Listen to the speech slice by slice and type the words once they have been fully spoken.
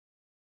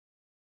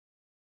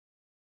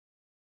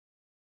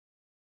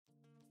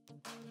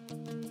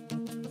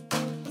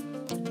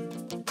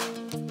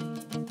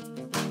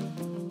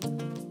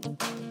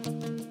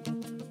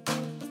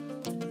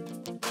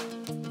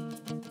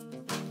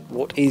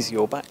What is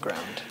your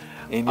background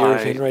in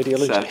European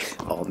radiology? I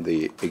sat on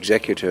the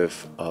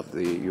executive of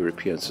the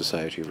European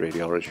Society of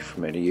Radiology for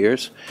many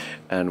years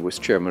and was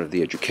chairman of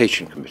the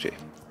Education Committee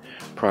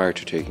prior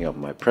to taking up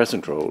my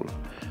present role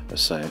as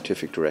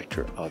scientific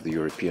director of the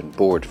European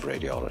Board of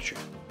Radiology.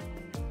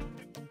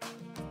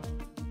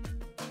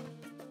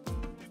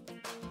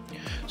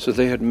 So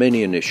they had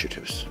many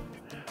initiatives,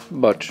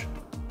 but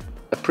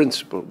a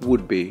principle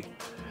would be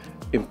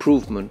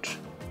improvement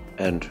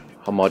and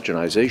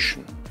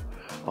homogenization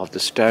of the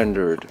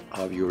standard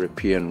of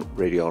European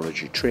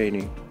radiology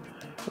training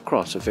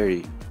across a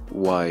very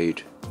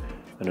wide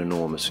and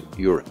enormous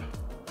Europe.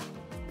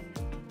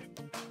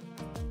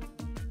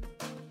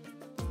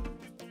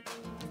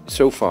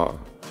 So far,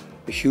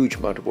 a huge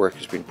amount of work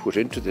has been put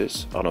into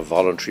this on a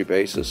voluntary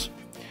basis,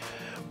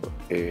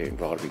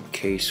 involving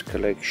case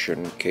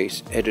collection,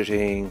 case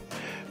editing,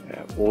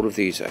 all of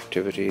these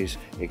activities,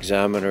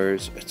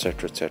 examiners,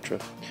 etc., etc.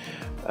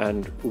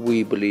 And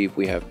we believe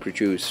we have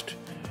produced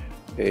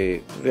a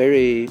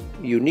very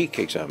unique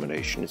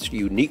examination. It's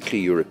uniquely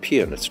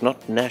European. It's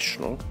not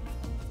national.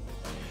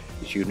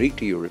 It's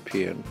uniquely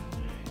European.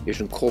 It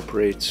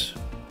incorporates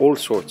all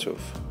sorts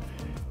of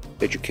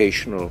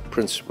educational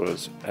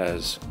principles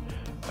as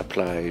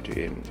applied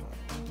in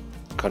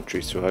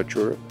countries throughout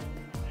Europe.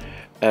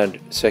 And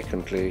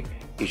secondly,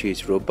 it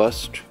is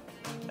robust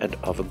and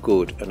of a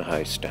good and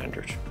high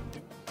standard.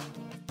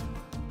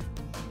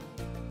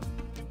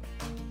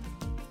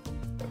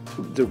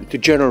 The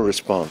general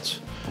response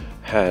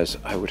has,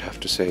 I would have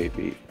to say,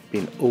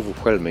 been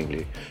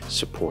overwhelmingly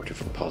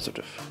supportive and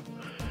positive.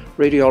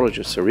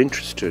 Radiologists are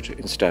interested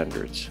in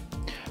standards,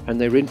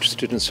 and they're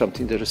interested in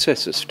something that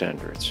assesses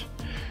standards.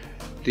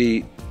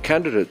 The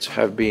candidates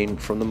have been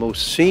from the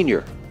most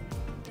senior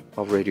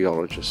of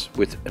radiologists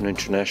with an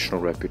international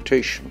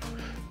reputation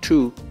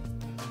to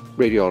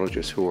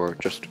radiologists who are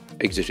just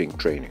exiting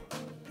training.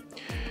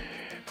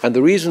 And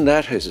the reason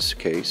that is the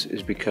case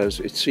is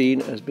because it's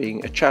seen as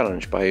being a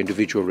challenge by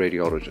individual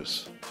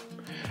radiologists.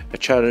 A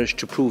challenge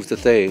to prove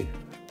that they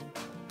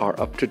are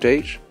up to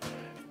date,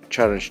 a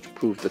challenge to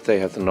prove that they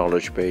have the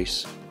knowledge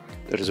base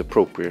that is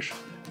appropriate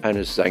and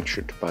is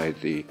sanctioned by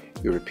the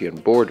European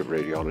Board of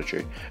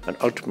Radiology and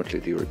ultimately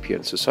the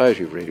European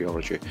Society of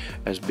Radiology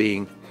as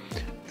being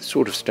the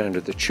sort of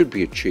standard that should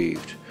be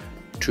achieved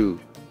to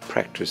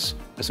practice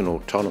as an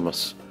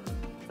autonomous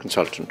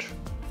consultant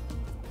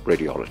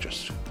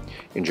radiologist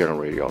in general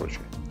radiology.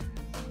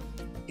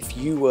 If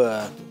you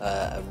were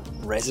a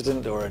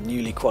resident or a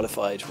newly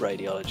qualified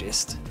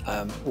radiologist,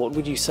 what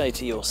would you say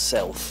to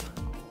yourself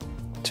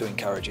to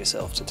encourage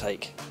yourself to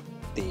take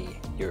the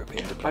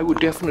European Diploma? I would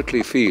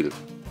definitely feel,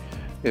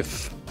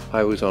 if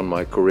I was on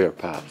my career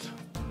path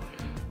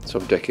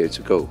some decades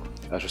ago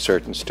at a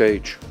certain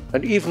stage,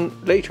 and even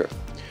later,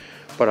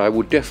 but I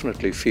would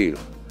definitely feel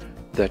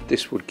that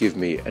this would give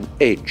me an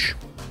edge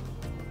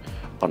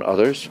on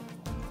others.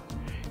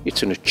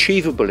 It's an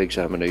achievable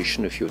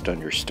examination if you've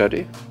done your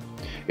study.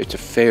 It's a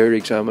fair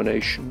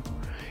examination.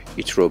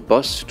 It's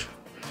robust.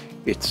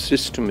 Its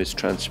system is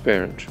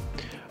transparent.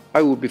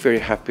 I would be very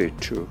happy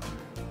to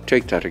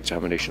take that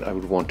examination. I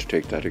would want to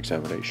take that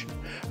examination.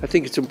 I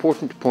think it's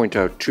important to point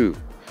out too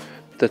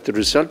that the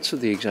results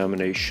of the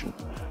examination,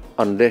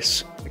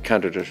 unless a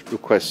candidate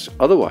requests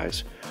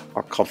otherwise,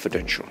 are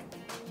confidential.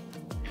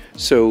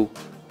 So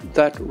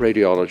that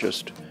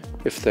radiologist,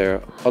 if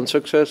they're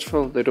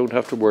unsuccessful, they don't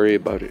have to worry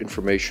about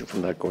information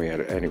from that going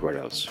out anywhere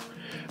else.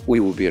 We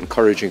will be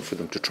encouraging for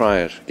them to try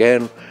it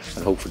again,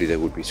 and hopefully they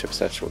will be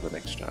successful the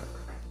next time.